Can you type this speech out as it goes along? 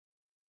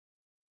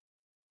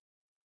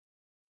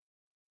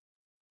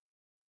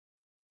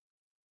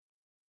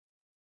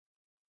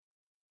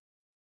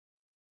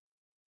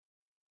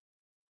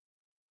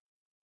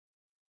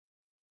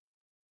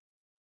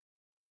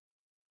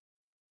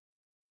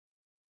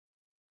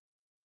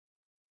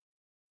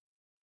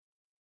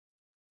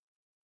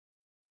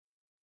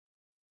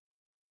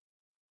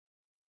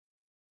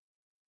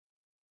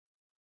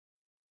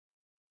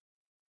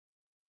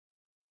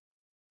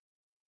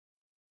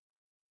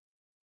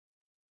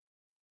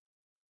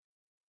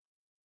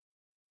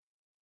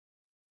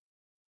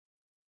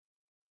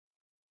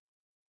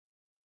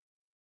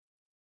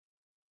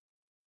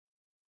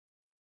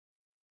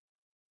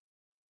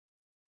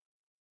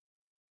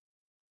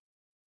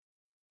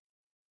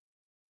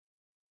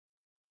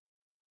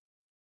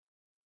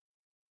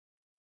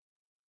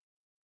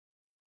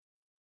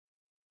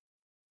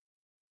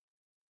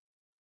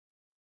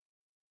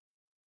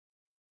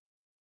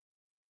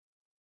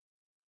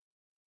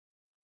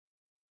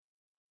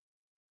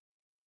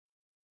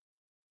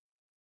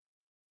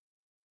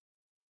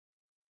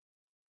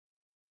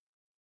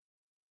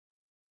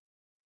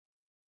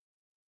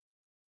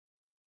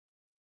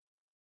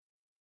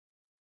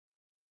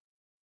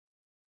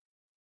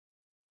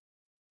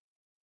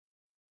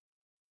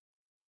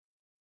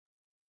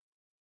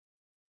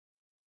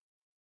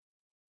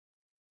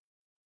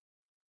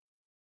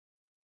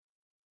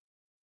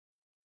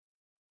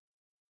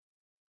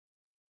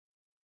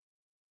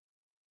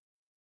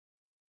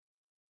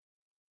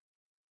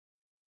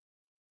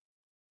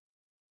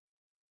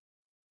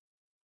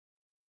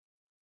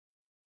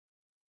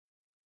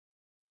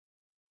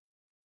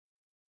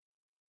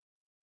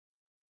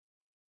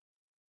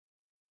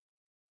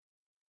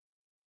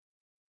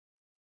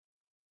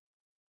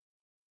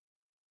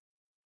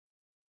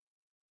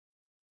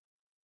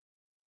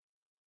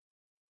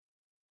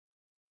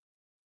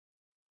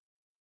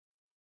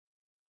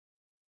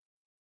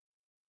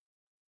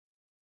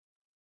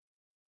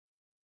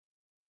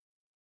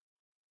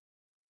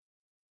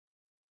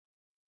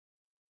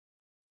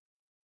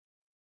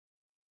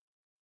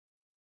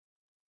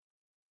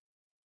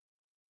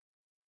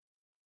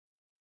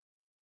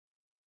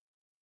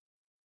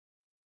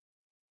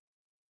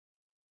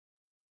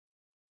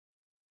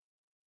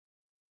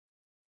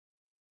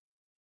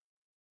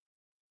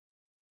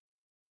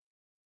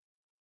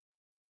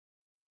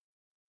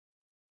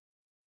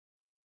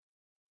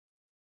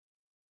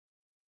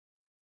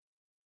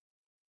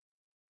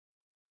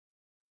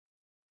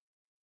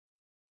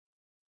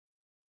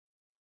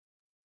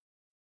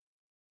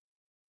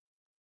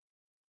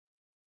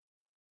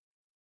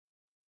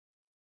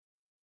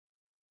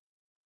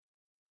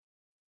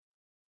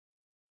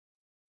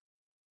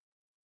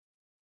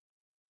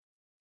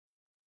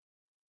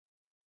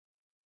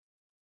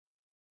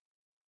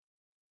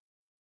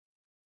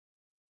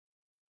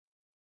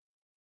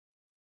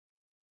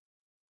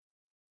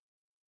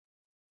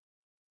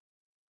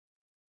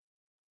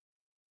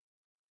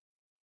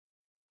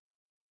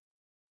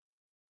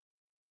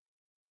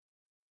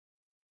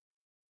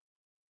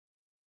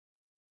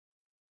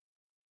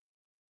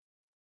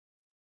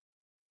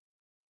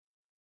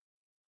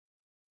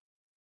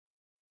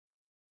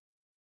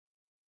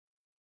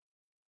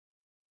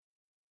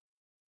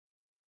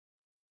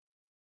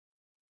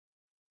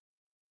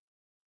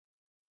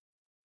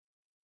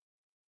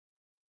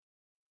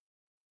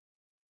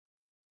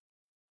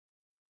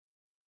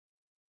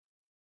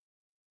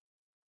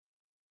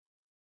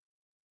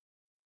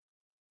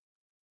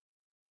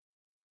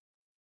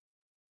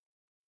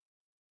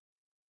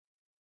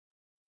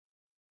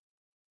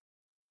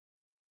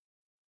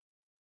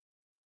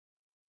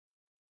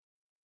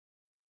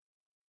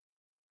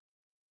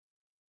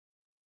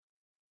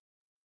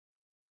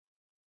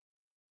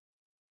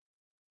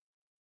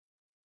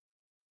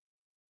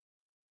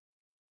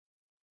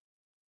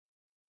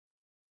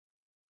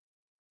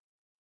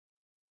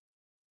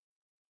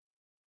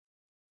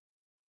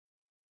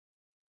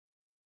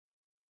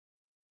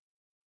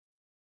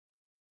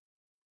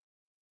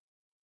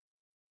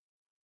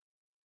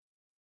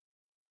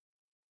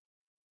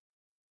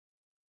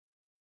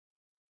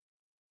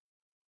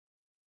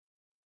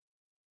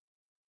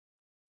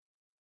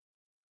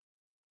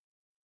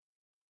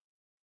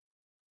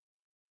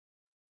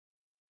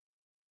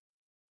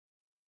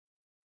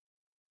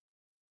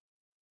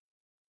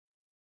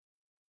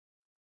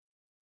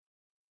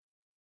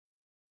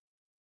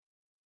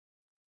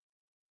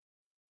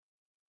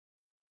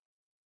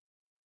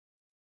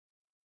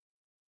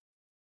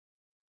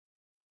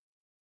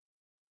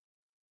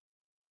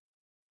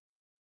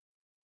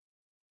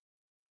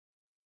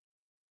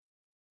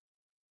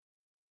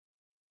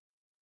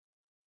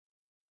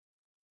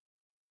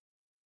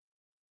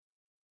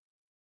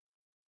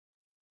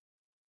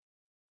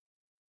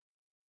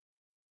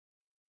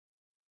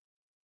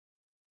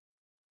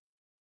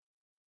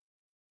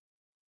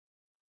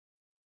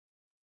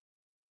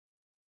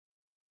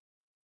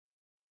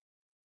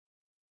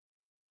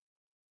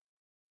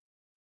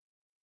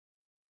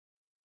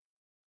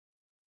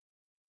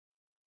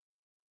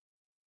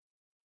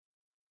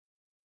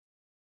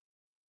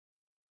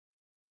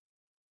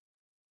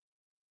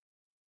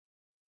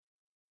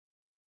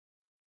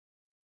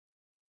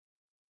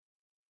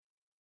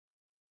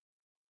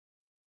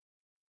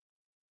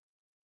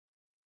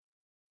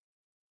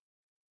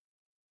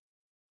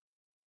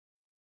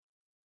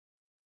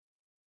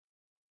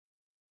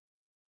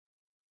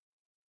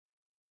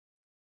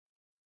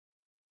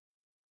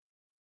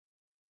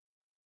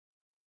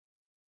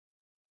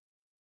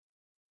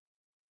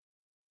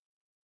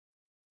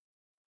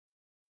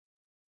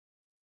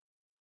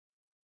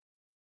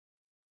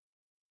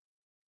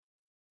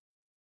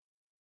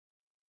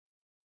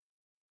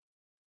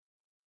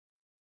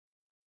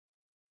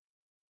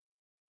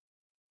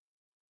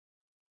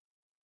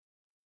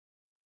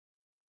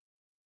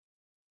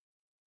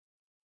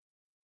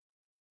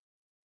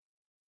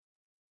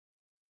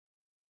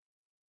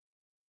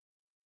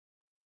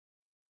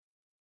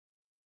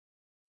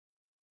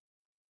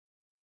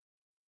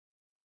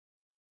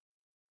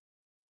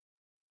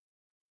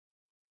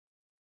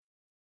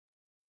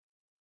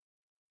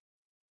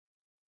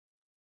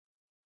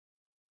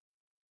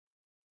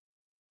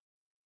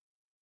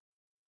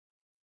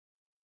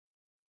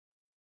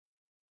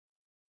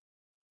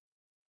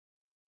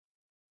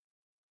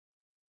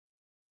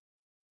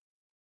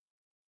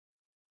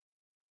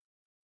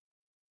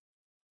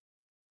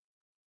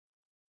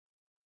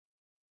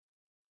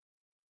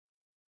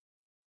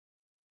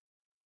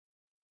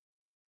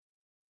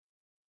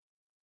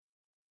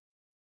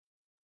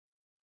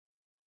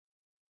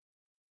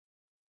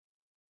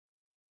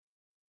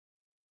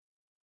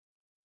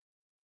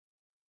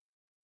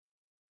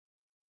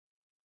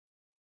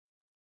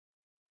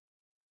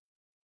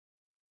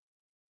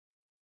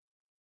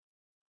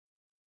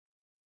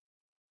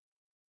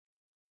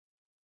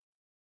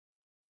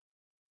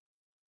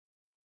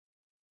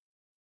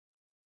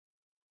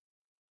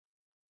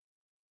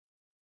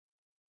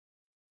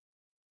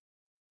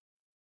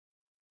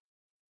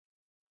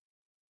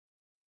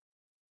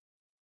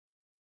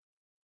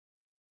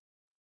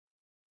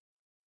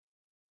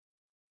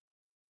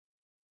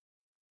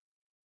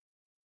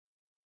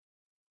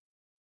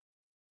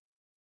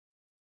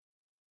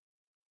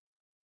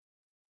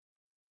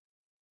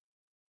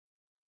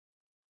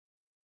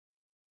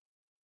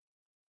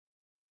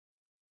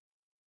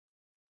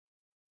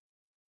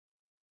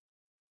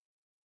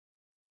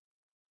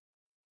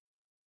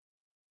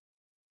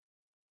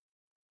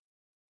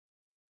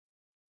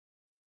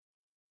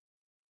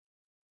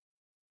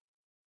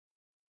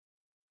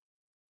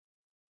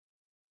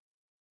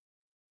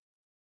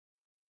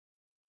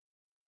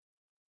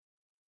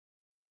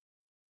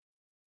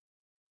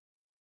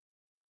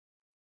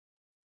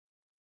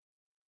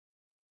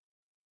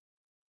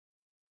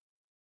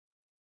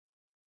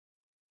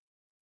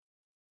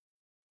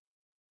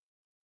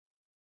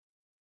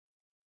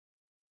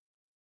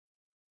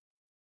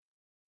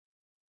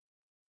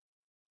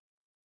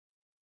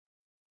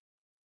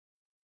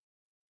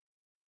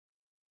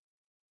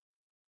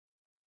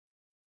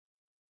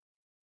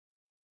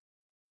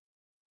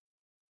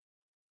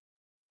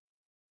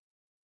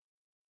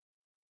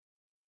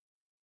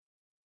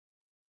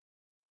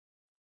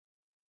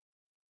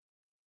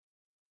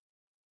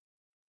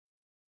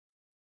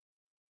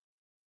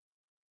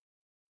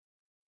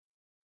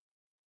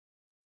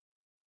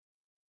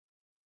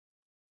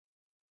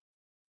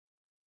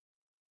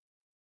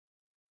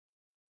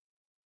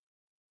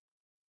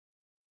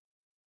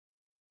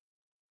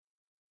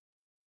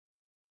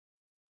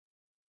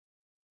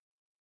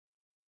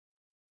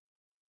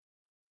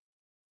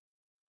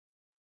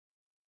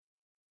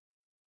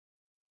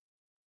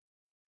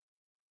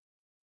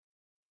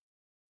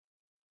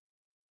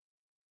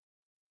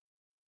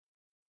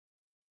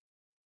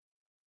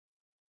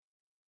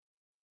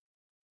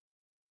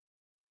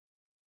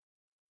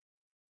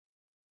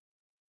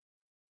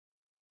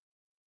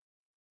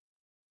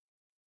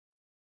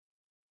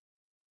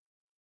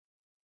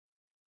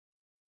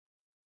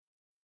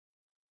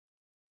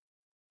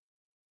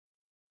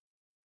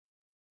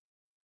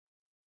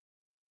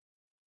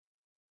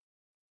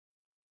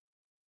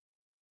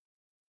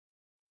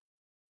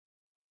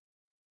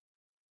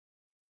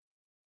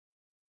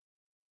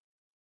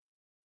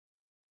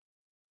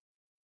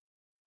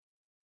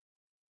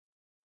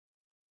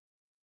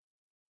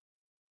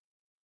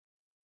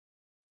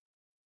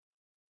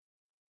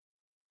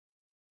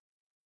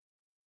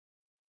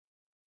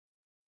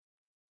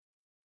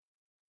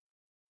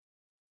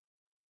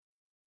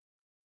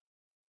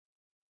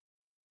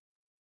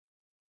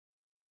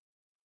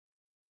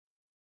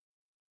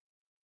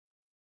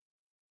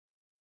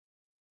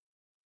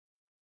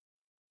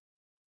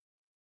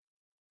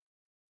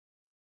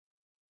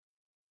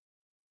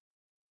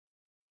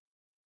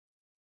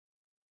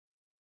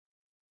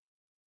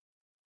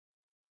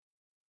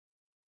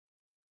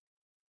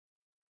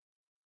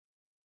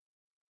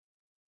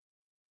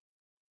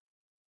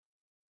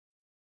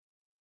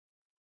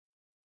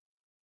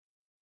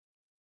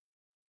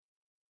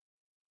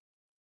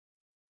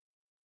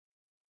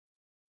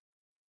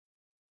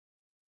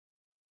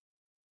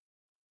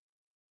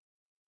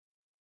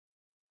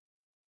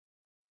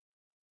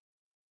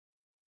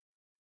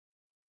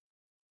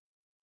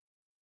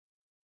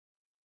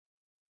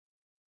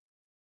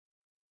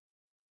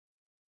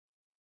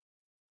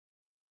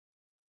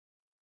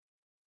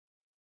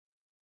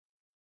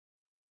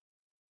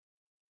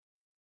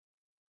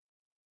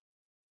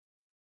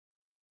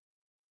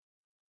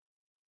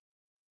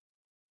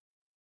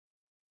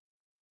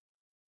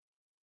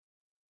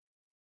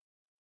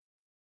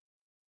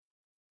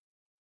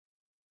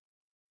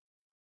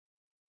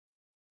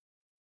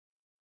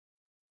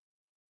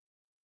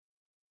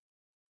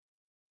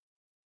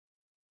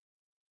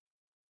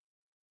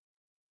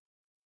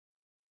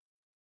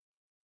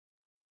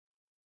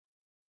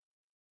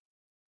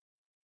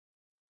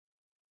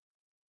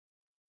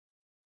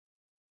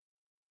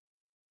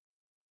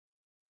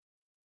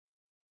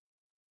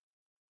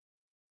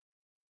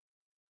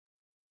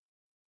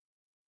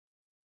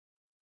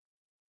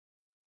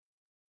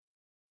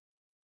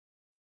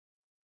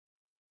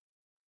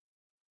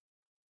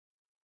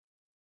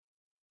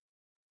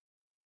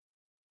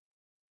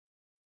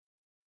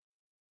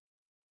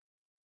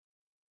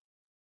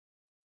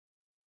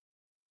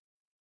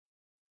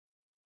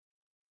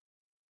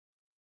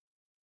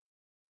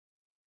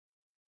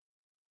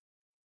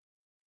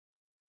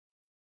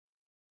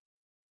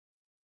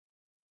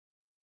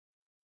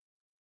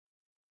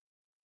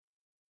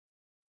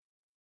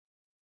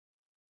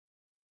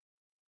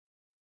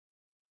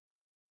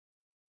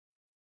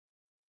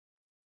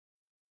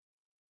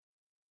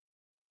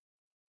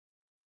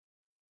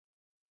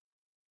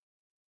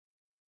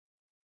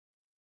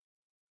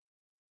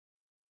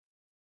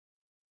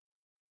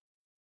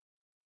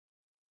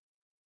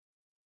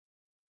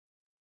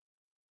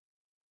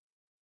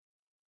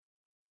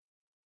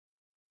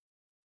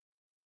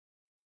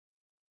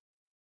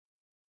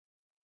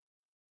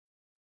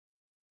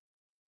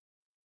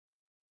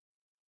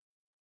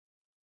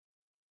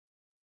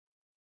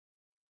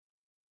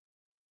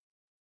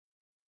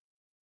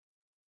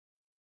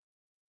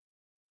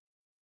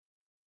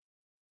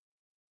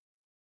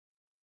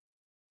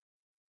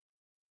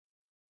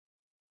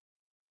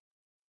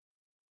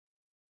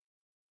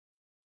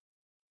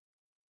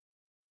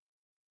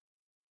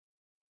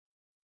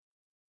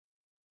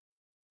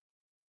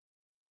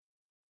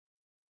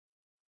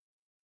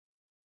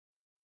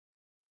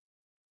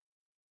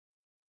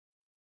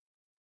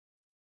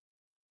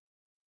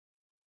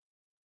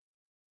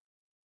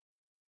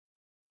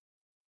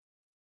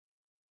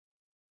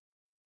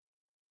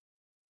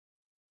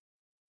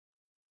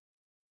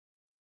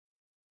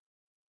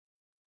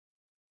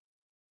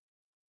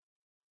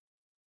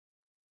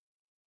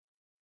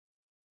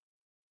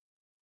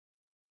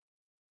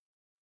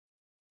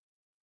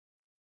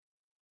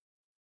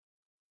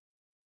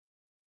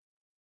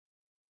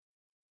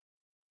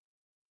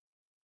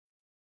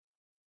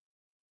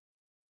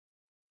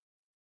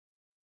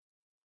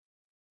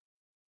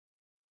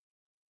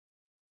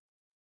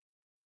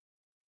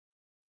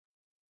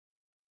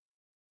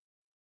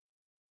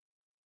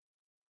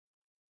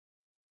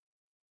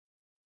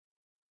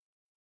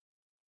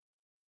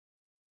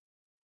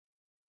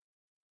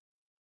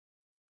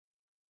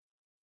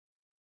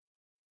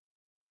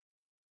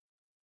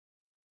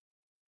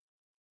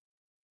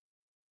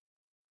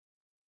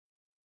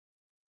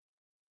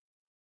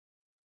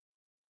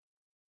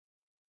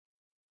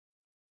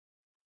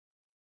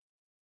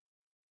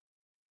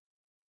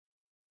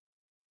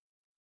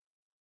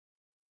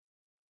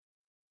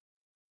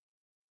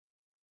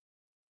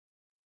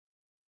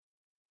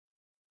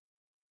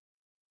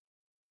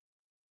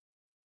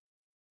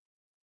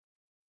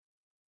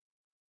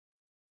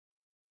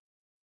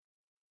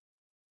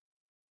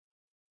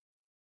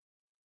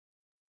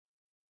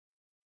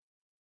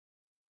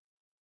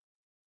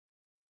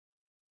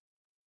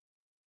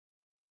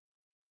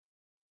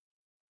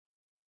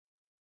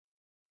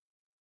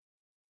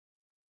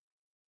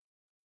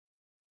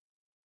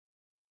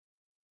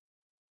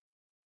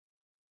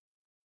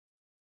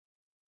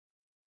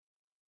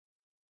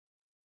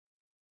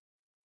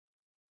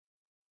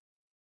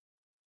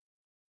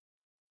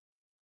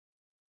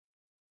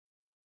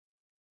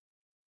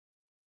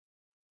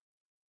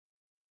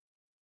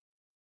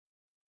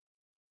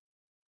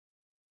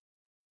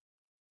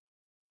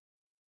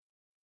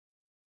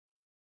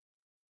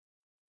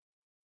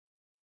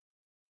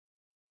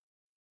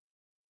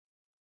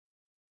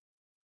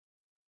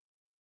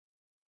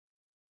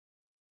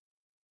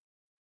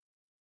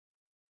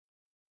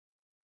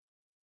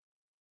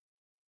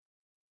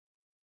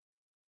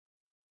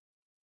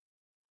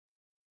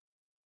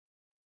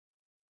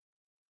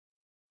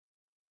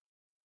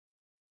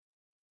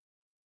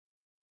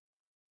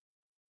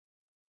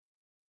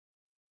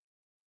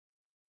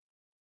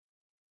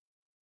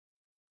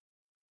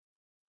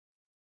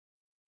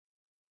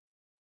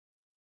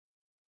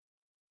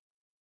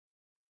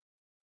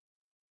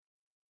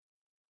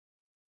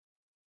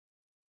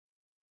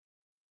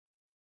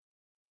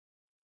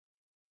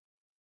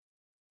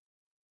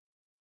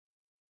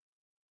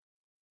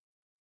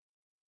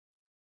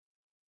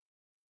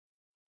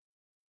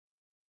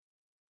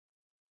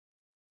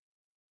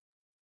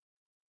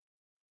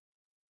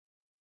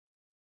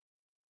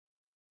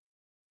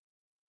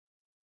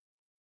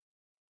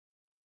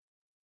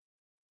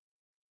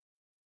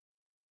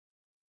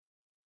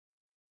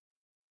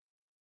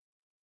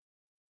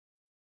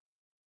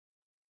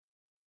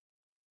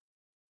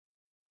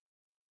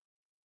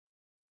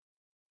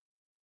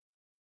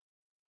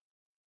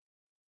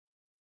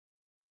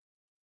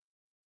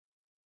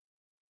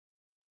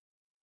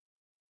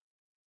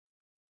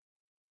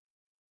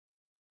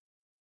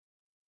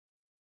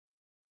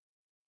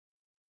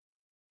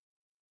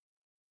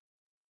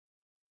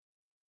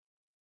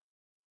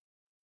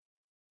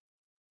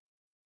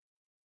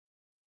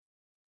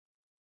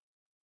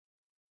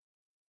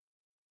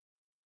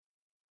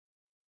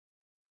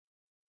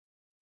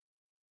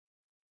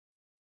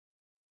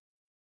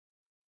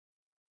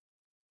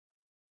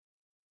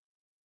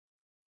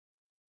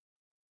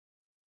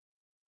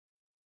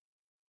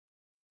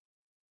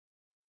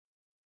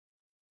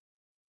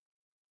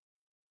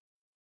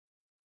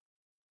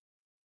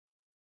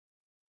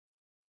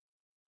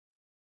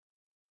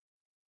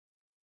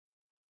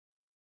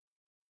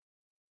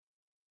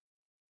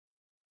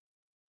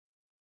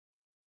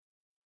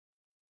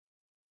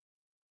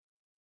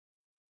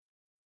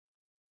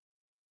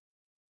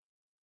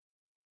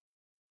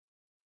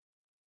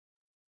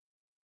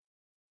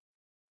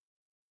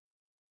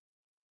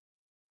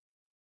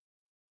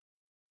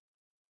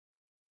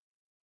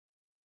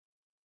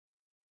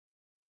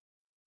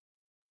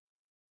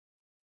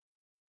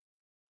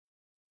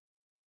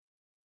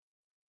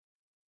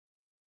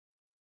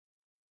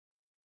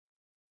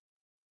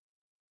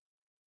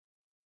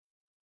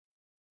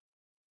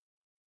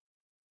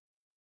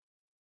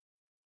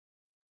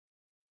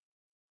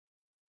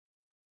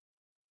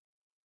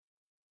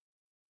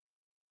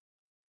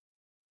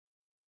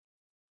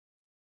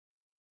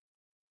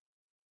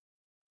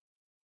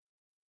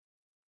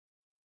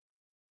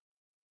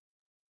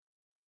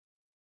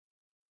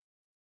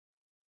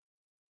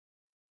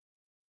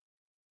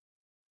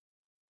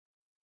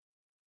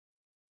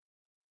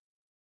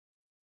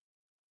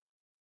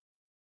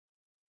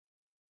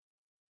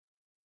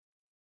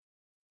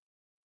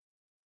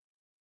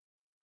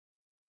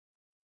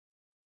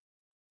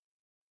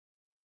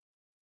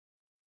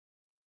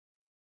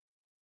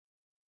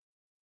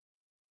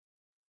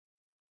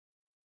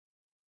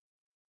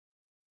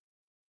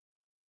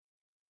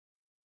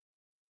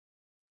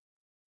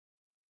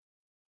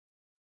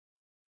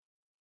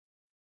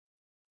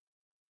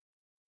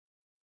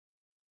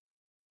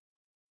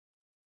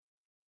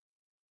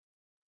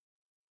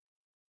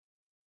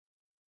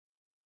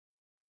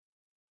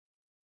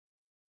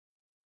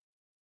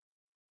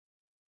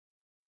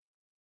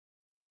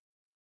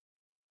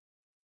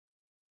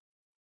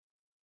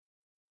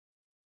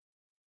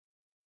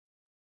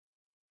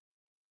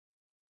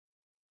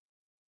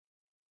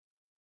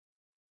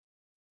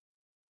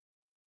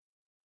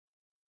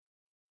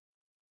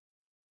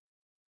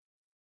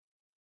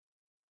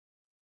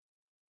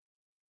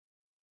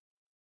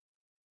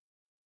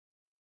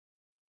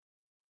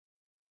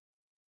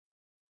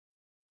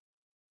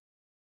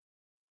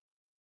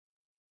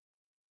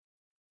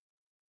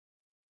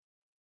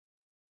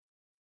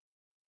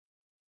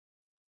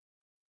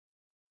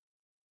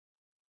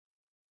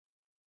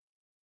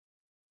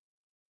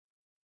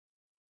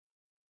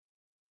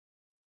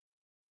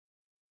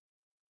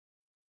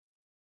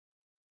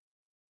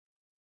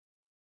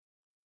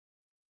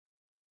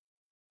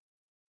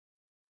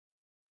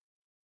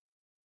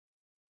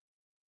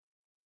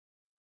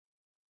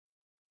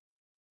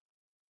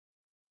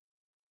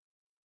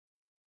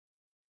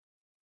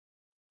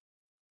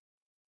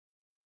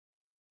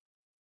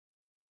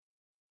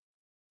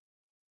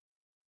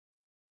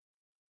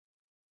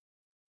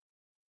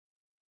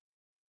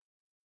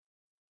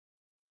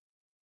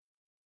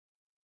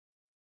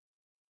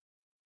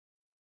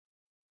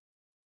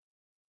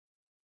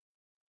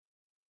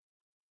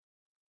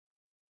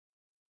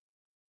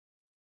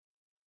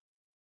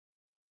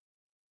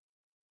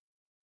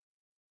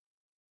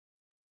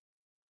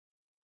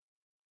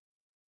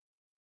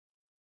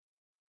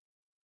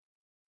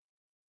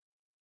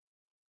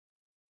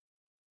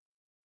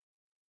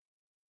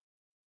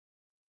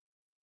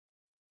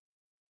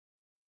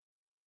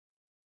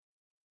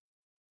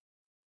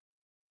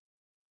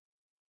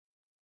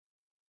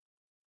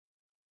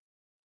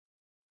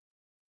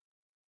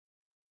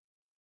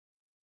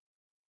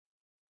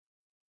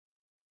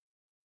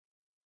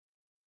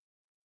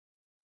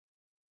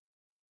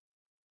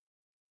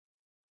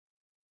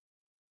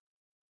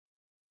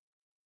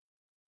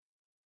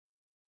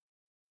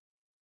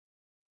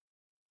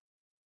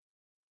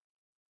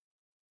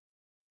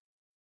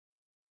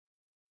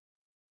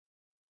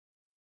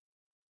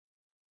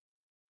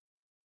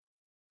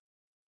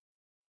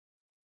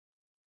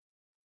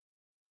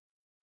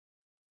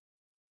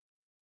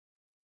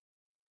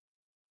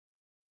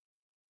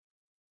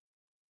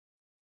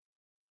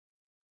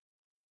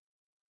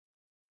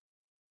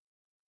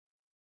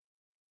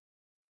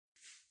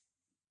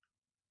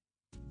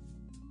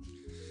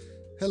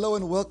Hello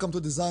and welcome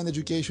to Design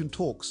Education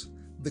Talks,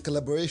 the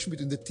collaboration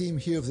between the team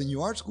here of the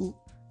New Art School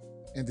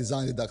and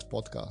Design the Ducks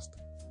podcast.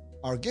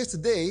 Our guest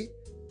today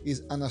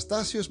is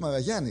Anastasios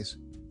Maragiannis.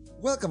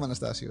 Welcome,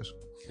 Anastasios.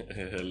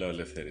 Hello,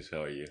 Lefteris.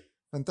 How are you?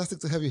 Fantastic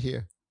to have you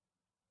here.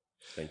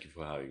 Thank you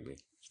for having me.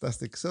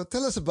 Fantastic. So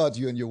tell us about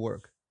you and your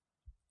work.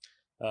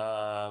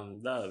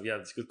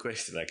 That's a good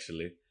question,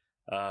 actually.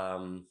 I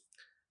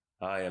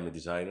am a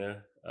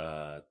designer,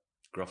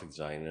 graphic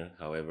designer.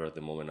 However, at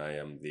the moment, I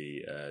am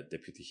the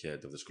deputy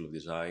head of the School of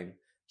Design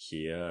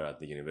here at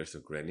the University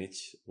of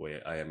Greenwich,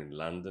 where I am in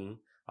London,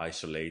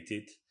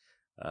 isolated.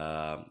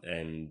 I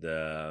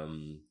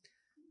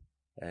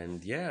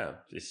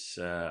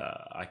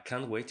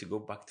can't wait to go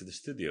back to the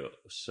studio.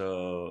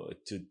 So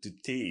to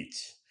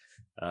teach.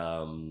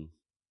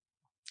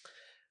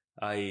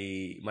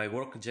 My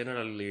work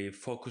generally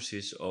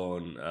focuses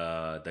on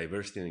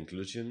diversity and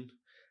inclusion.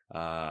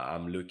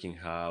 I'm looking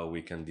how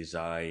we can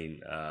design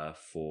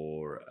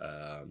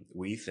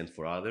with and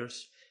for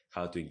others,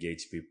 how to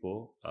engage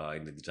people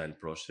in the design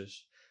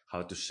process,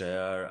 how to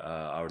share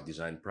our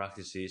design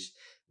practices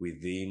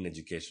within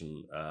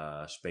education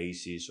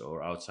spaces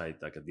or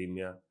outside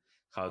academia,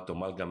 how to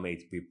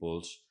amalgamate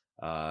people's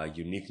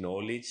unique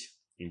knowledge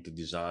into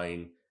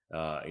design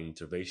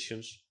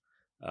interventions.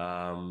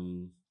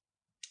 And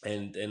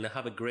I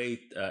have a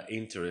great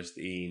interest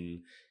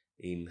in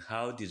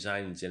how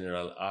design in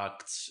general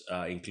acts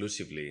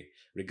inclusively,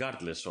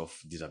 regardless of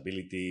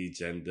disability,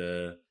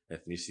 gender,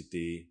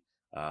 ethnicity,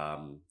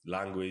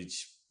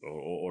 language,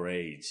 or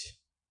age.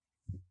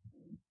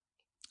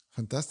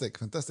 Fantastic.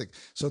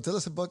 So tell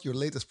us about your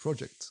latest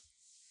project.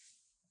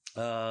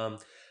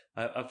 I've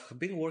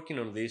been working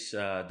on this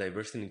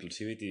diversity and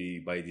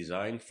inclusivity by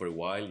design for a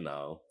while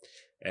now,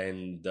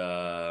 and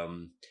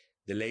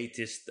the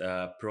latest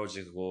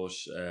project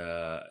was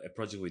a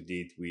project we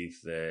did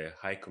with the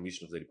High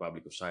Commission of the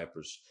Republic of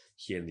Cyprus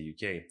here in the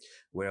UK,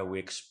 where we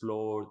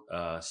explored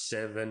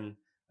 7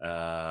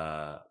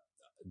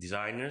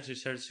 designers,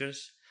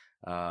 researchers.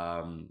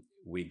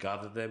 We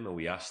gathered them and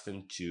we asked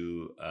them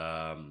to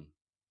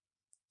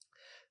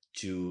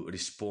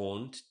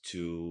respond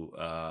to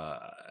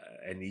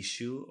an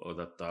issue or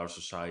that our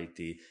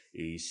society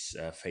is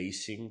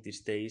facing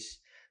these days.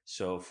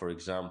 So, for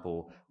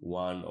example,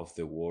 one of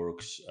the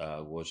works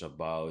was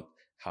about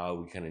how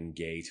we can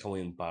engage, how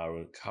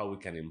we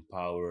can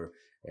empower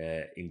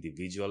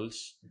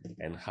individuals,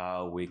 and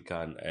how we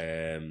can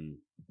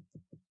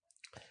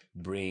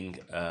bring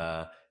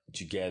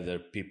together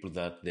people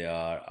that they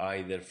are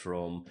either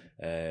from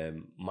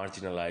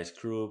marginalized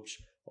groups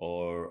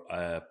or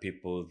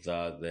people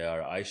that they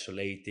are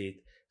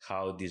isolated,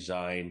 how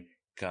design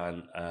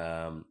can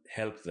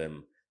help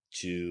them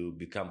to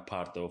become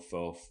part of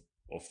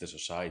the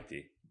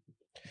society.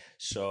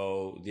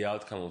 So the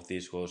outcome of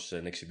this was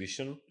an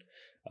exhibition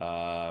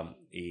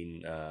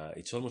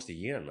it's almost a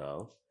year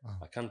now. Wow.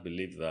 I can't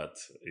believe that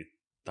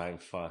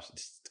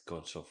it's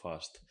gone so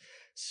fast.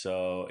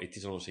 So it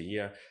is almost a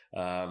year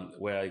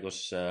where it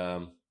was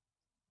an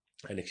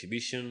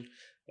exhibition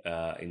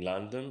in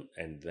London,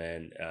 and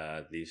then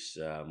this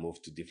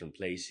moved to different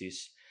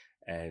places.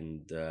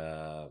 And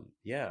I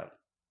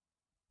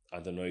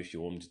don't know if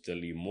you want me to tell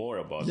you more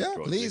about the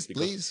project.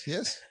 Please,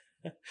 yes.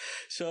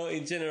 So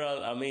in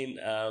general, I mean,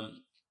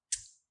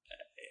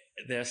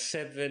 there are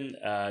 7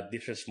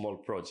 different small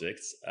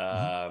projects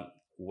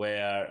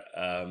where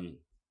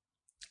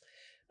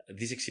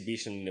this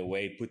exhibition, in a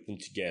way, put them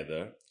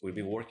together. We've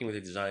been working with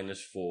the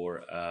designers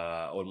for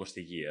almost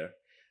a year,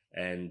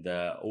 and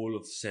all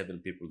of the 7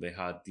 people, they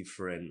had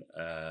different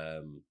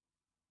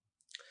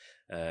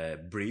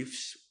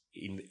briefs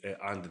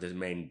under the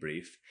main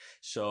brief.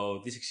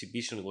 So this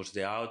exhibition was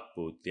the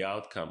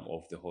outcome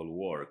of the whole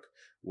work,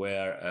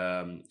 where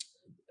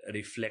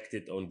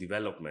reflected on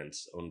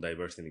developments on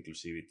diversity and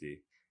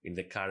inclusivity in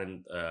the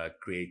current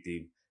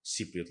creative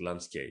Cypriot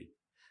landscape.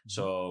 Mm-hmm.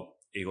 So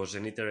it was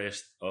an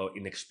interest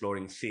in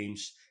exploring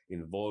themes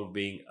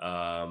involving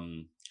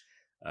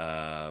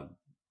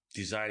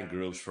design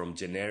groups from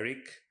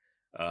generic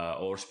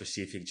or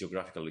specific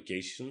geographical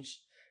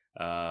locations,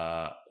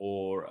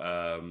 or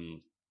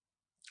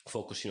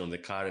focusing on the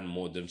current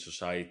modern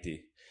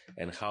society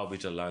and how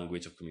visual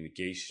language of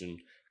communication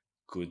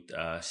could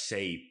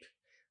shape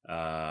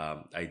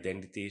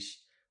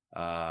identities,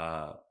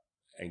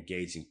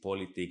 engaging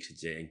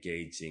politics,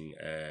 engaging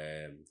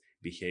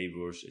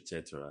behaviors,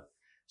 etc.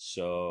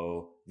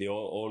 So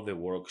all the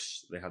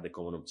works, they had the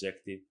common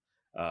objective,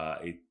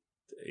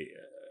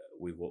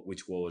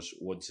 which was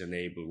what's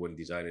enabled when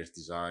designers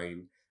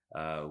design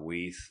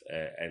with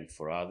and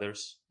for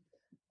others.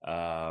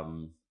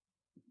 And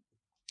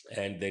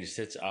the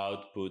research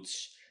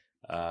outputs,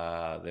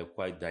 they're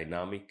quite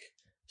dynamic,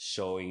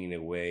 showing in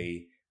a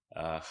way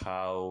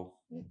how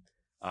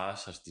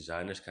us as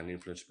designers can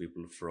influence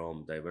people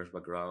from diverse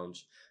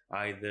backgrounds,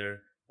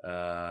 either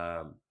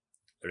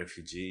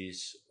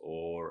refugees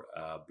or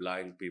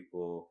blind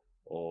people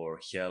or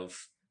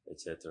health,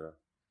 etc.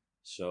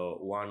 So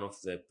one of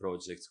the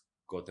projects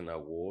got an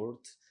award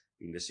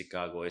in the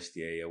Chicago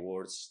STA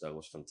Awards. That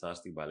was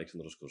fantastic, by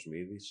Alexandros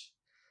Kosmidis.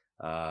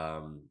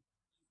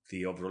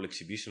 The overall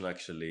exhibition,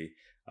 actually,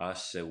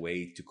 as a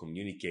way to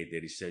communicate the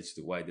research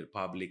to the wider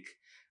public,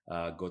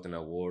 got an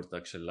award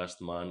actually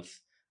last month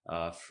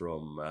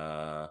from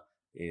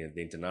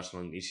the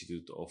International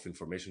Institute of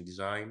Information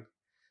Design.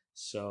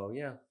 So,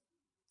 yeah.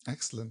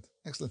 Excellent.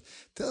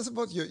 Tell us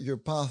about your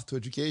path to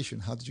education.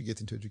 How did you get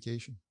into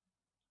education?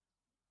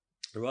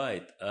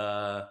 Right.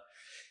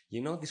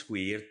 These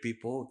weird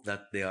people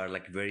that they are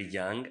like very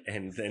young,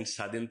 and then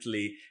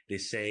suddenly they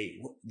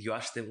say, you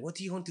ask them, what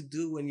do you want to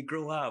do when you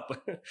grow up?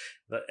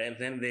 And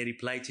then they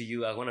reply to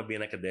you, I want to be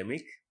an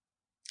academic.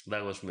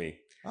 That was me.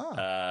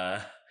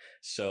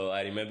 So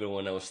I remember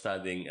when I was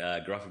studying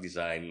graphic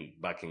design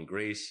back in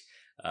Greece,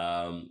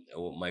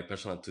 my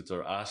personal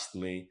tutor asked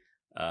me,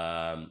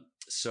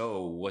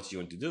 so what do you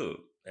want to do?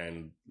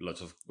 And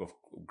lots of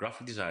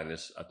graphic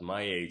designers at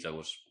my age, I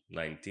was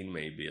 19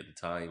 maybe at the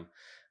time,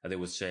 and they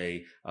would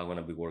say, I want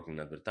to be working in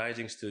an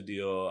advertising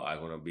studio, I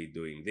want to be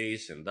doing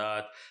this and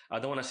that. I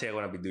don't want to say I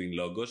want to be doing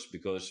logos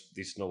because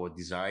this is not what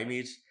design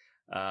is,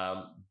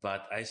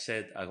 but I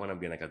said I want to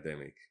be an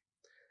academic.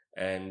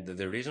 And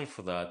the reason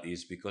for that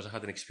is because I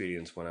had an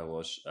experience when I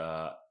was,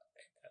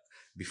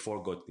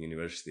 before going to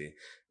university,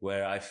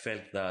 where I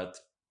felt that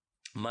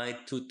my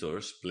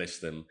tutors, bless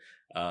them,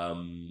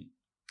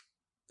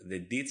 they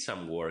did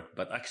some work,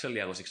 but actually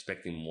I was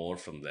expecting more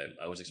from them.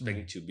 I was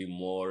expecting to be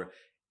more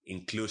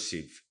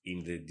inclusive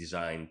in the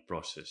design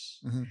process.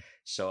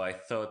 So I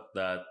thought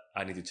that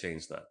I need to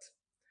change that.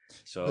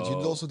 So, but you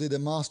also did a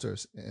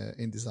master's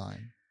in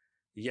design.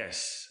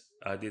 Yes,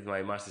 I did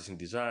my master's in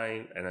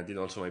design, and I did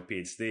also my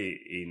PhD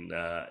in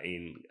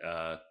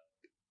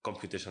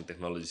computational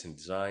technologies and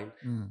design,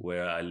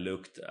 where I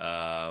looked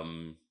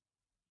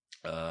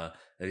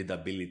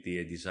readability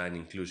and design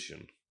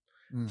inclusion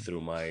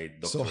through my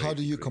doctorate. So how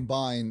do you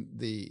combine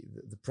the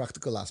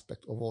practical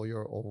aspect of all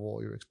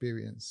your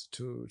experience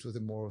to the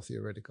more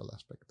theoretical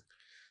aspect?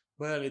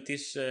 Well, it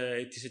is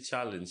a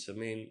challenge. I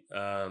mean,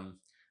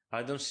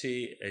 I don't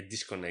see a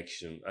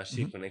disconnection. I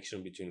see a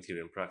connection between theory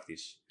and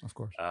practice. Of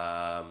course.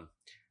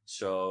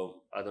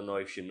 So I don't know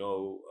if you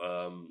know,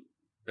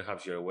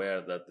 perhaps you're aware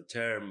that the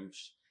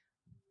terms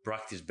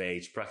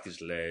practice-based,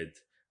 practice-led,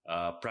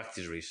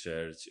 practice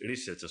research,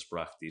 research as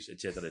practice,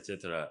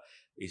 etc.,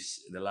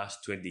 is the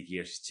last 20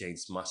 years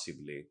changed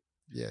massively.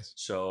 Yes.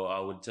 So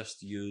I would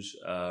just use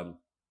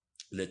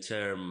the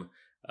term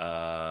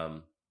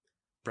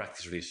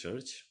practice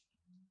research,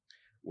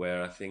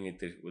 where I think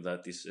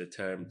that is a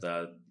term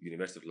that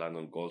University of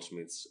London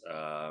Goldsmiths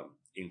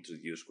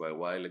introduced quite a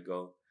while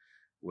ago,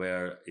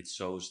 where it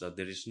shows that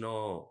there is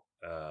no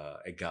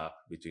a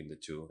gap between the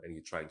two, and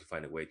you're trying to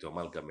find a way to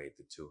amalgamate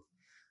the two.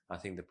 I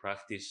think the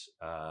practice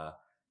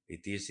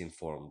it is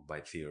informed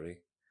by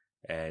theory,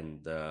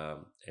 and the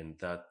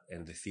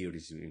theory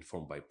is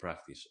informed by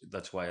practice.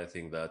 That's why I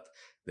think that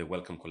the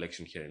Wellcome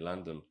Collection here in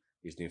London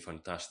is doing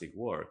fantastic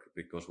work,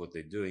 because what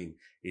they're doing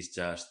is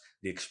just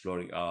the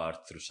exploring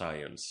art through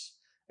science,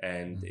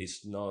 and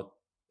it's not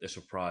a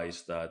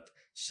surprise that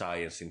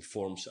science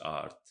informs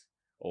art,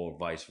 or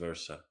vice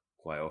versa,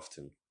 quite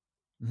often.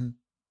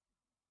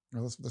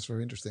 Well, that's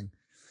very interesting.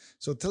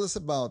 So tell us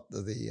about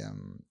the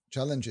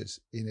challenges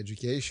in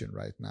education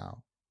right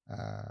now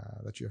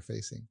that you're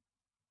facing.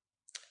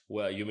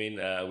 Well, you mean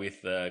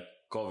with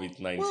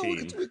COVID-19? Well,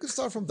 we could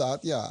start from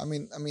that. Yeah, I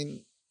mean,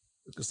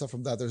 we could start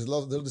from that. There's a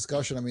little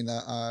discussion. I mean,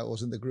 I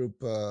was in the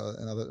group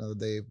another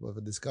day of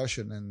a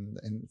discussion,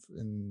 and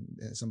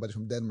somebody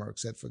from Denmark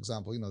said, for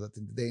example, that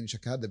in the Danish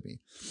Academy,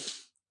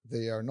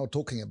 they are not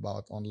talking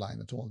about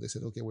online at all. They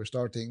said, okay, we're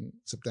starting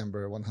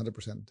September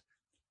 100%.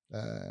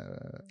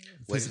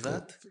 Where's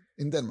that?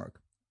 In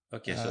Denmark.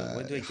 Okay, so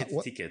when do I get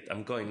the ticket?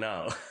 I'm going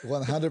now.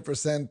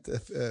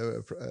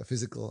 100%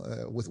 physical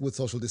with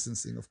social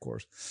distancing, of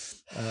course,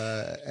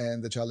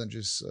 and the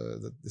challenges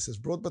that this has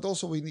brought. But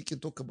also we need to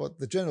talk about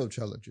the general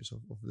challenges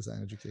of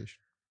design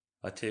education.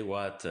 I tell you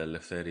what,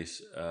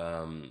 Lefteris,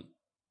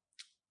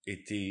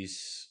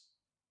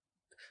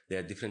 there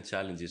are different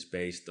challenges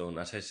based on,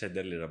 as I said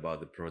earlier, about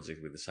the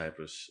project with the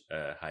Cyprus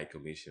High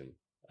Commission,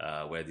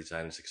 where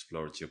designers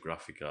explore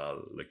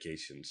geographical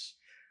locations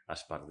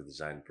as part of the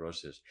design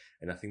process.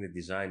 And I think the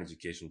design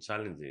education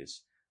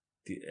challenges,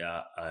 they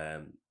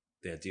are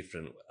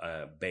different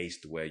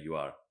based where you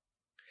are.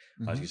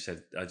 As you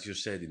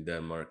said, in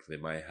Denmark, they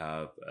might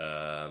have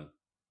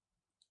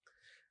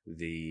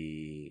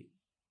the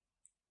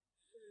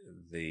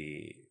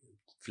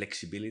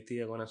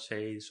flexibility, I want to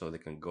say, so they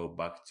can go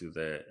back to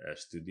the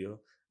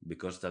studio,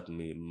 because that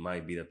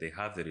might be that they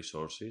have the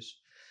resources.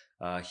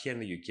 Here in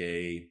the UK,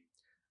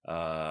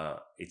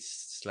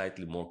 it's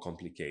slightly more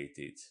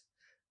complicated.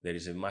 There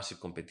is a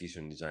massive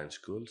competition in design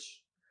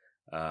schools,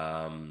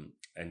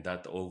 and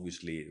that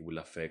obviously will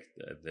affect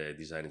the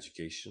design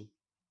education.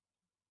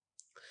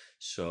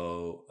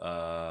 So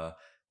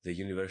the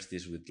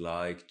universities would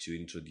like to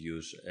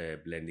introduce a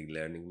blending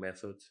learning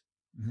method,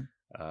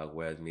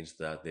 where it means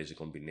that there's a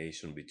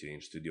combination between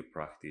studio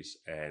practice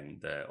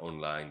and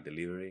online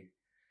delivery.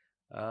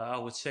 I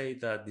would say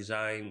that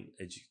design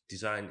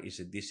is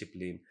a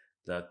discipline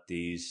that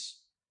is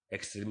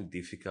extremely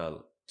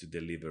difficult to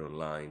deliver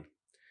online.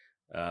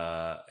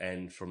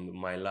 And from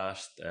my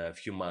last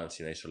few months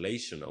in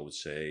isolation, I would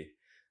say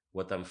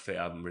what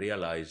I'm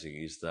realizing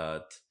is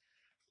that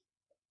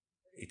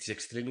it's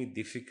extremely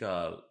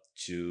difficult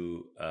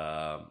to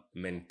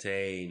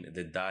maintain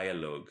the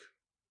dialogue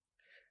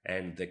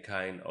and the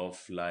kind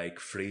of like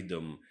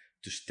freedom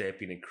to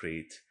step in a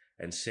crate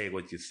and say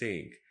what you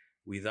think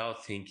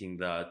without thinking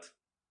that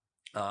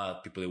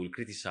people will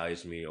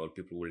criticize me, or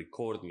people will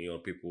record me, or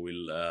people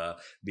will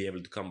be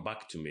able to come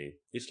back to me.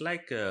 It's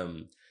like,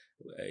 you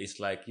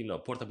know,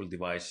 portable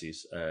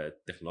devices,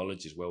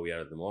 technologies where we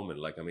are at the moment.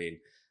 Like, I mean,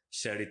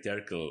 Sherry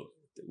Turkle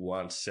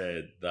once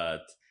said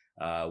that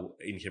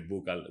in her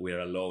book, We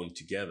Are Alone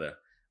Together,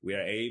 we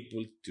are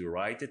able to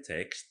write a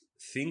text,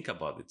 think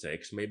about the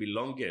text, maybe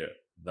longer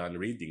than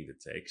reading the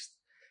text,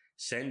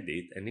 send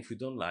it, and if we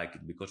don't like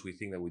it because we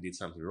think that we did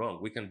something wrong,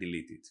 we can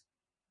delete it.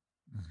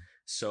 Mm-hmm.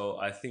 So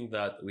I think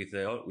that with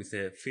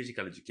a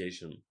physical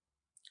education,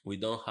 we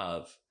don't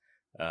have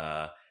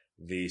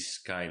this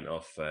kind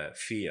of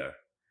fear.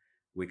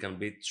 We can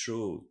be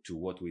true to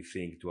what we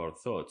think, to our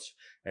thoughts.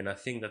 And I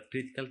think that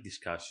critical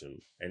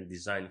discussion and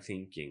design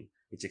thinking,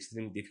 it's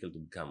extremely difficult to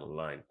become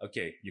online.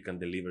 Okay, you can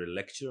deliver a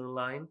lecture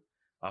online.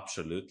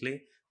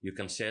 Absolutely. You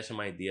can share some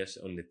ideas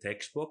on the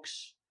text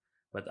box,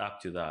 but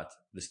up to that,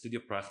 the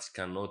studio practice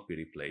cannot be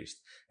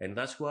replaced. And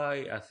that's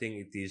why I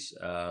think it is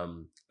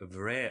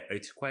rare.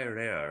 It's quite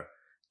rare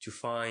to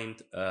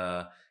find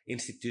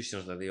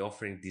institutions that are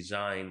offering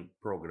design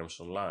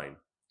programs online.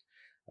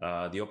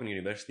 The Open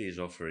University is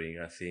offering,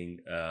 I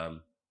think,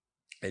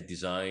 a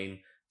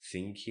design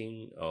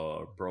thinking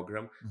or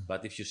program. Mm-hmm.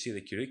 But if you see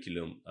the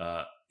curriculum,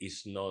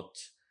 it's not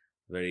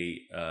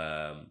very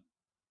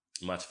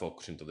much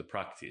focused into the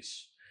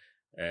practice.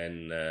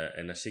 And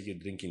I see you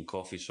drinking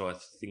coffee, so I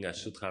think I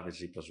should have a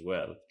sip as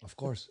well. Of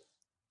course.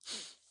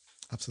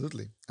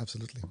 Absolutely.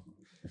 Absolutely.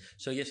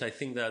 So yes, I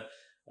think that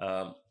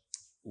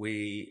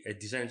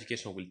design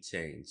education will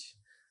change.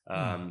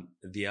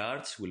 The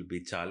arts will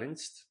be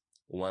challenged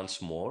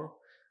once more,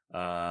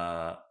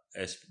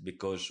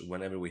 because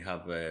whenever we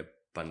have a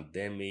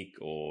pandemic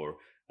or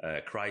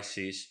a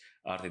crisis,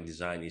 art and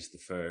design is the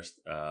first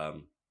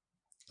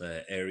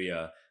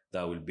area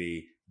that will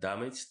be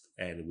damaged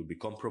and will be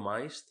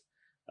compromised.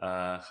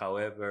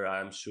 However,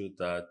 I'm sure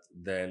that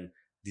then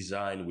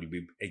design will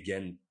be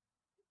again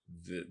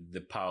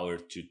the power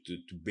to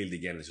build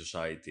again the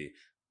society,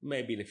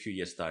 maybe in a few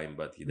years' time,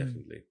 but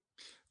definitely.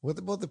 What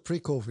about the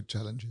pre-COVID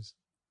challenges?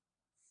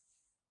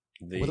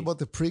 What about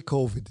the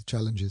pre-COVID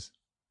challenges?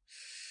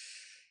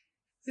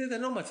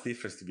 There's not much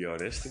difference, to be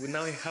honest. We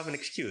now have an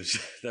excuse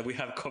that we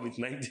have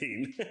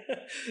COVID-19.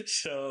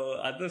 So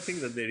I don't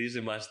think that there is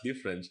a much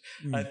difference.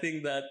 I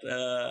think that,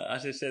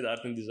 as I said,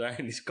 art and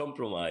design is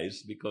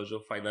compromised because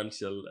of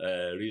financial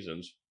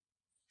reasons.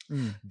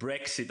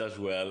 Brexit as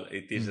well.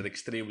 It is an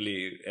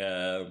extremely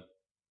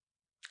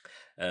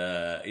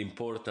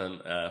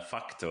important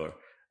factor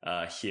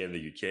here in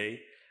the UK.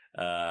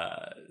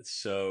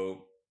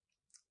 So,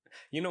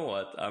 you know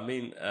what? I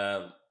mean,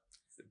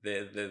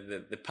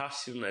 the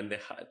passion and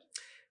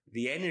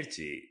the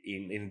energy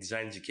in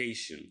design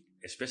education,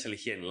 especially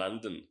here in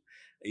London,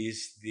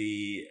 is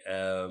the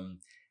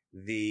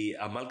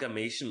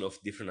amalgamation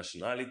of different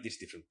nationalities,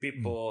 different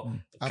people,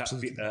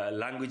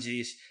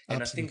 languages,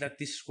 and Absolutely. I think that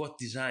this is what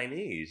design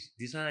is.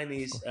 Design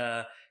is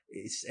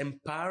it's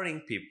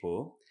empowering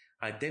people,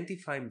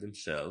 identifying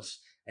themselves,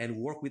 and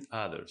work with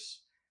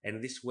others.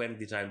 And this is when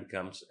design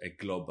becomes a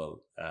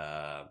global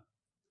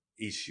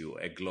issue,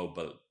 a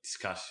global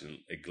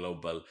discussion, a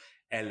global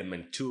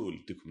element tool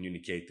to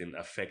communicate and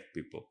affect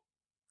people.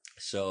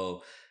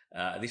 So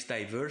this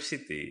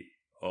diversity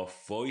of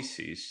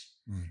voices,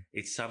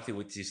 it's something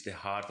which is the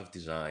heart of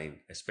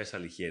design,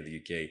 especially here in the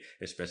UK,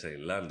 especially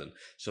in London.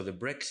 So the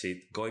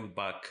Brexit, going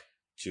back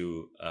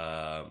to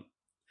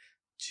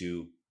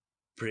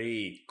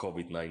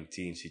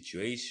pre-COVID-19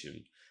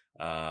 situation,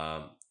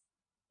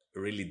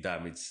 really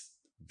damaged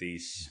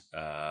this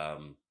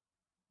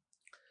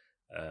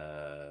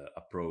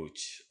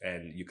approach.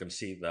 And you can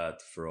see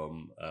that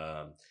from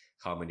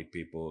how many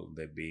people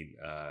they've been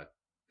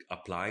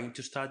applying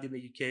to study in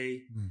the UK,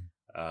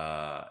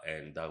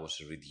 and that was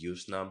a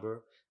reduced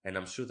number. And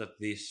I'm sure that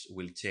this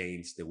will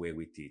change the way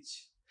we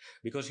teach.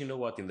 Because you know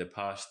what, in the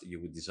past, you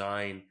would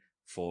design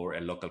for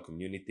a local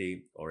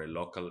community or a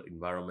local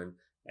environment,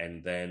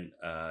 and then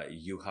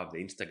you have the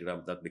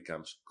Instagram that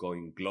becomes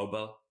going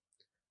global,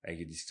 and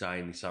you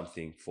design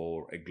something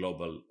for a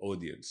global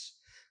audience.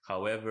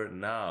 However,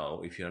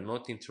 now, if you're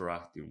not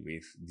interacting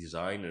with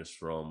designers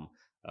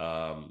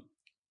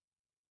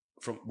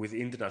with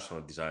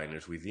international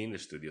designers within the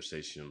studio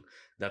session,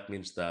 that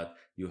means that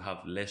you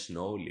have less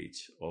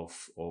knowledge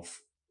of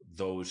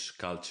those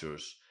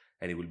cultures,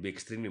 and it will be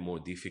extremely more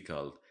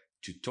difficult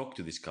to talk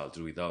to this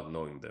culture without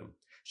knowing them.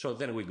 So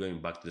then we're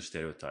going back to the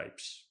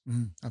stereotypes.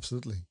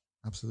 Absolutely.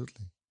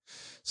 Absolutely.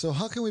 So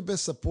how can we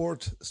best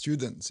support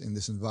students in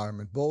this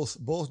environment,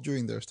 both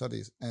during their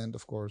studies and,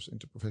 of course,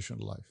 into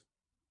professional life?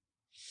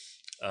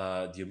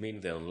 Do you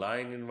mean the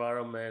online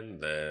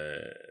environment,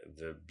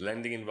 the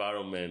blending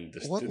environment,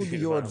 the What would studio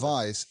be your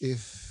environment?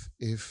 advice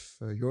if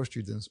your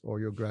students or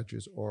your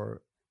graduates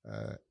or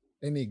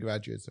any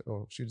graduates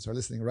or students are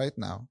listening right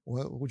now?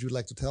 What would you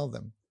like to tell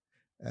them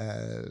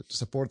to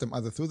support them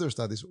either through their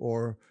studies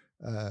or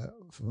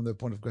from the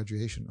point of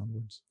graduation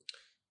onwards?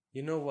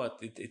 You know what?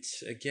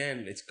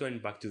 It's going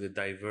back to the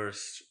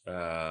diverse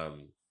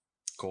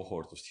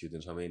cohort of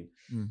students. I mean,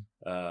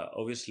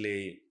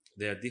 obviously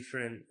there are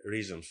different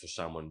reasons for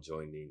someone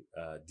joining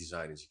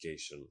design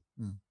education.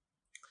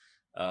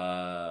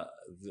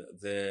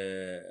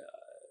 The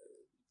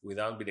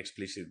without being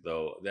explicit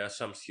though, there are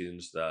some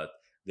students that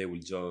they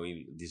will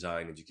join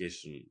design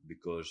education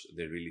because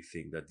they really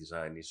think that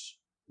design is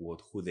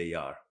who they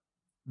are.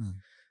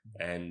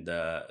 And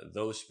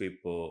those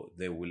people,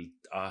 they will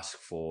ask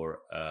for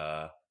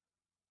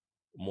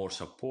more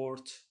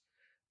support.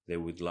 They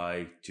would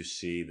like to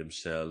see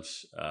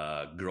themselves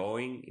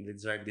growing in the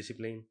design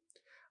discipline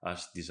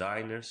as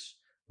designers.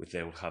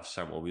 They will have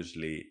some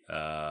obviously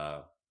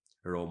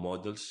role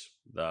models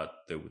that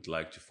they would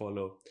like to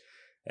follow.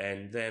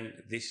 And then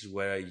this is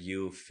where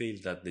you feel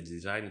that the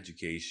design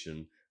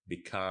education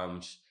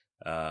becomes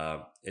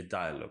a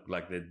dialogue,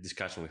 like the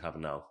discussion we have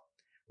now,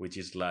 which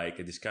is like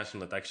a discussion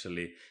that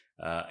actually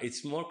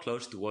it's more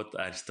close to what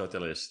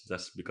Aristoteles,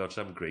 just because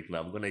I'm Greek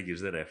now, I'm going to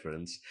use the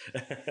reference.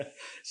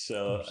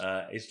 So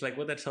it's like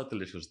what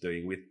Aristoteles was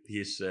doing with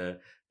his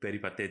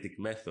peripatetic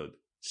method.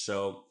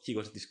 So he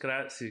was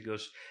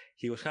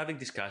having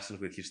discussions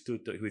with his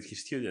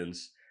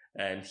students,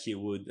 and he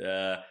would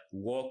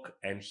walk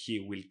and he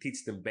will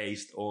teach them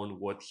based on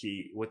what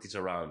is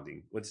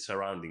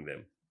surrounding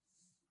them.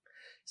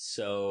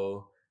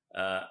 So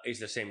it's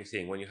the same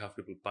thing. When you have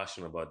people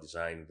passionate about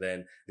design,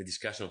 then the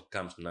discussion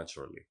comes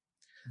naturally.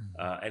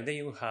 And then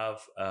you have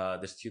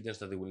the students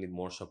that they will need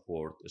more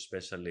support,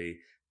 especially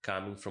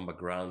coming from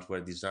backgrounds where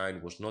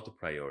design was not a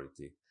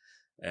priority.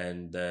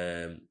 And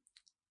then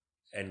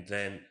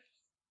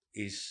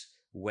is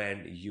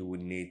when you will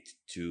need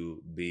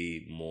to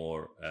be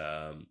more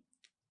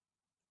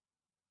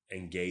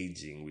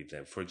engaging with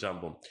them. For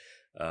example,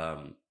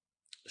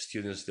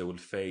 students, they will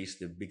face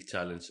the big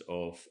challenge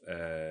of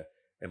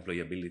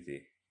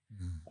employability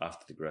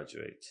after they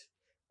graduate.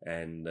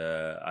 And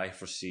I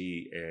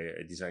foresee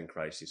a design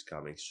crisis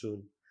coming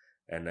soon.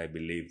 And I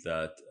believe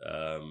that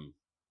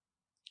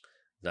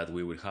that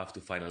we will have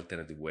to find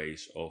alternative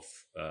ways of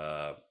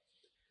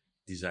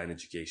design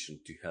education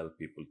to help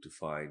people to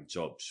find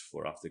jobs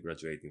for after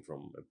graduating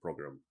from a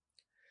program.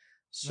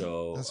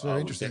 So that's very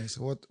interesting.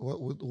 So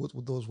what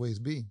would those ways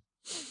be?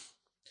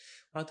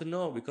 I don't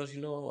know, because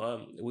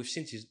we've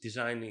seen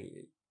design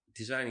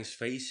is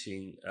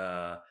facing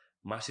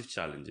massive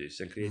challenges,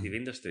 and creative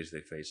industries,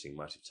 they're facing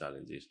massive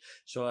challenges.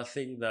 So I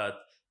think that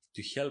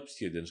to help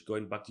students,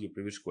 going back to your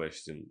previous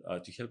question,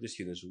 to help the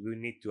students, we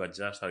need to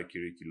adjust our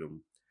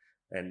curriculum,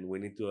 and we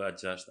need to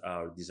adjust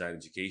our design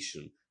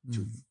education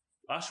to,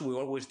 as we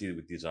always did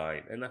with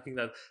design. And I think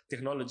that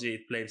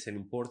technology plays an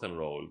important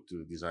role to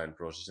the design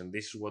process, and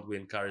this is what we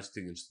encourage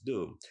students to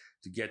do,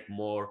 to get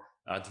more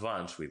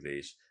advanced with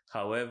this.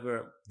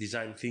 However,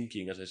 design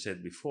thinking, as I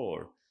said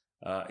before,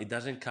 it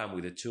doesn't come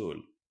with a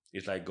tool.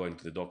 It's like going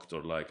to the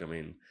doctor.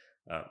 Even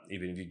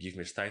if you give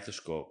me a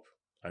stethoscope,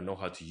 I know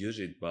how to use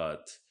it,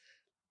 but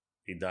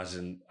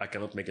I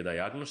cannot make a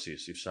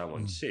diagnosis if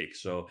someone's sick.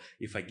 So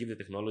if I give the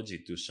technology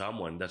to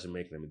someone, it doesn't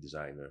make them a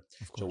designer.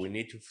 So we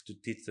need to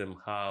teach them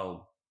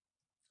how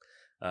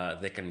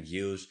they can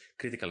use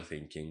critical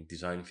thinking,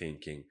 design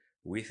thinking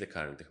with the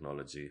current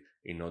technology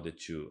in order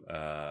to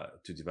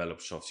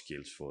develop soft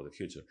skills for the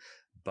future.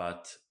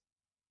 But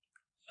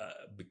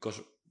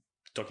because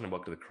talking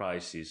about the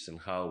crisis and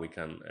how we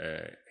can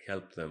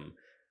help them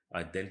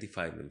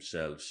identify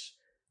themselves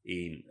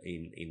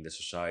in the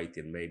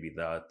society, and maybe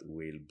that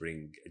will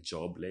bring a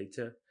job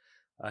later,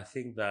 I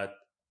think that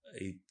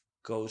it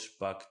goes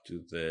back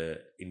to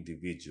the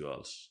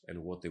individuals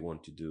and what they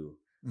want to do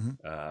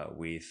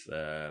with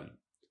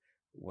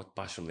what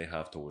passion they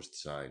have towards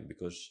design,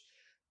 because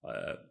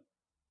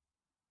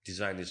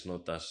design is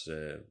not as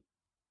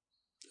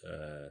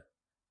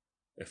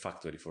a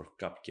factory for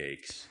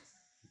cupcakes.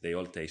 They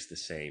all taste the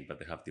same, but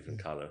they have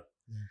different color.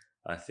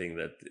 I think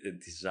that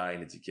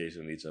design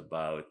education is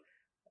about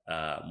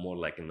more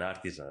like an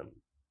artisan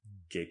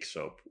cake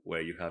shop,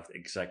 where you have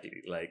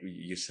exactly like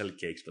you sell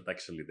cakes, but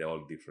actually they're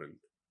all different.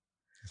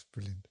 That's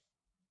brilliant.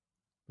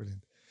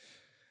 Brilliant.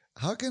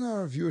 How can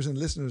our viewers and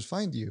listeners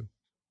find you?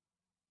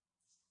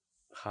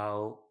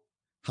 How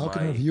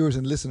can our viewers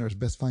and listeners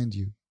best find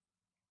you?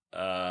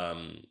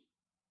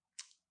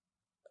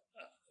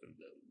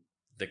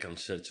 They can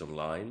search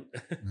online.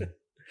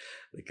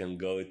 They can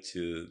go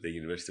to the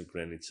University of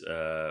Greenwich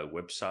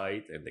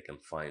website, and they can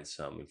find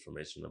some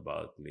information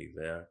about me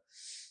there.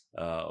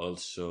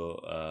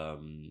 Also,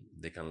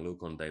 they can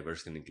look on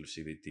Diversity and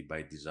Inclusivity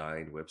by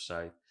Design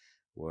website,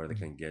 where they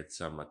can get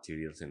some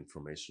materials and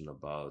information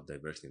about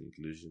diversity and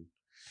inclusion.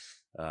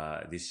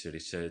 This is a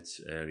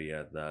research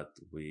area that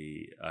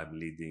I'm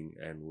leading,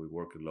 and we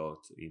work a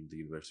lot in the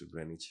University of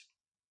Greenwich,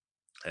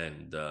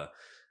 and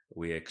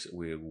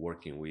we're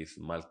working with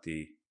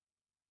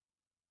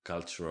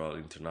multicultural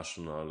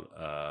international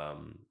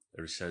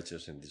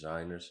researchers and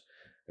designers,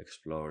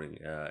 exploring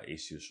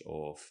issues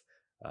of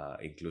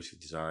inclusive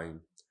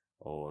design,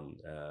 on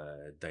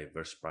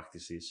diverse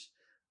practices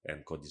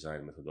and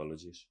co-design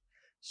methodologies.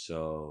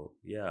 So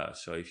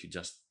if you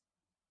just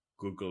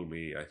Google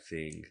me, I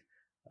think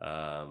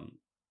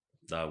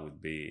that would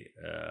be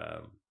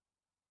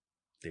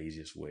the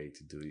easiest way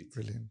to do it.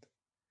 Brilliant.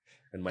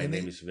 And my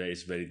name is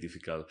very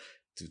difficult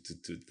to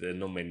there are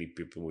not many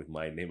people with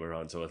my name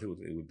around, so I think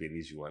it would be an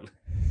easy one.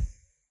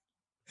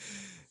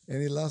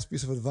 Any last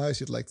piece of advice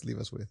you'd like to leave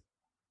us with?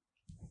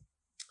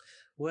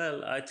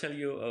 Well, I tell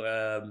you,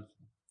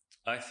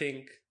 I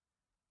think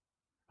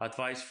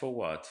advice for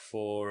what?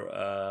 For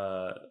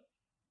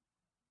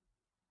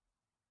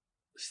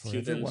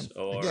students,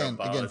 or again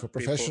for people?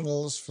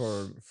 professionals,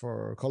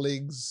 for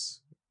colleagues,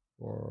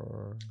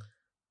 or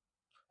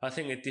I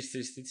think it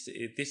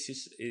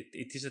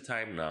is a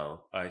time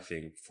now, I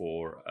think,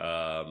 for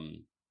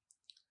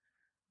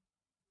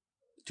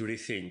to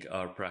rethink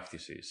our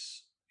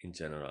practices in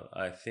general.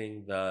 I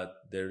think that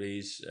there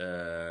is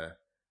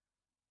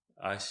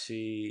I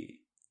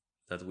see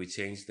that we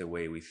change the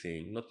way we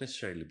think, not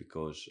necessarily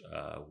because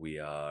we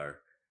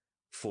are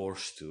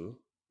forced to,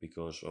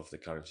 because of the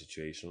current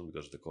situation,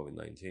 because of the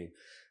COVID-19,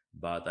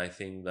 but I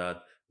think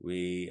that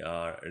we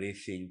are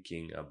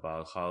rethinking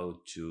about how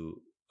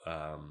to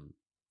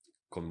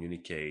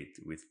communicate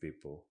with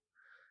people,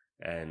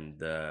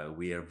 and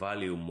we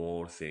value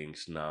more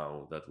things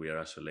now that we are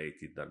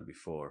isolated than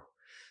before.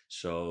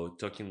 So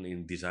talking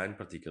in design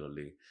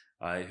particularly,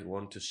 I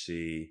want to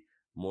see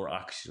more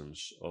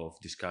actions of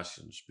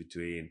discussions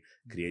between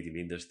creative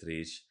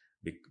industries,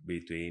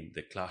 between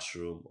the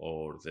classroom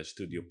or the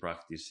studio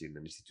practice in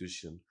an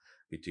institution,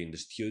 between the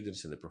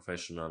students and the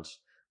professionals,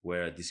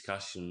 where a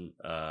discussion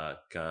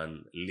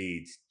can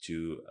lead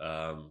to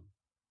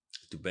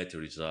better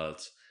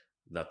results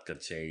that can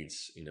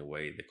change, in a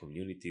way, the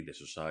community, the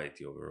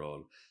society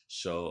overall.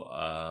 So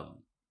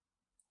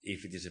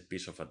if it is a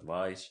piece of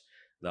advice,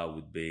 that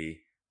would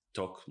be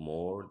talk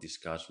more,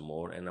 discuss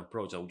more, and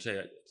approach.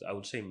 I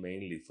would say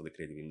mainly for the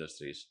creative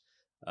industries,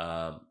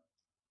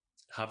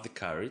 have the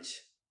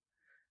courage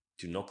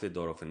to knock the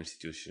door of an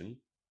institution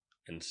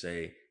and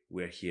say,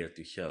 we're here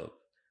to help,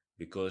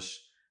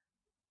 because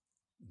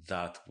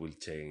that will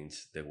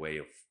change the way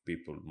of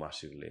people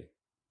massively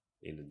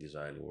in the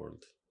design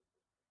world.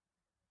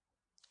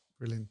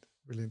 Brilliant.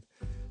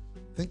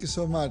 Thank you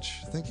so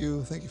much. Thank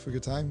you for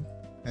your time,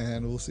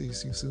 and we'll see you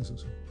soon.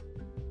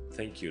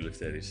 Thank you,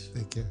 Lefteris.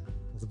 Take care.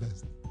 All the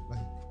best.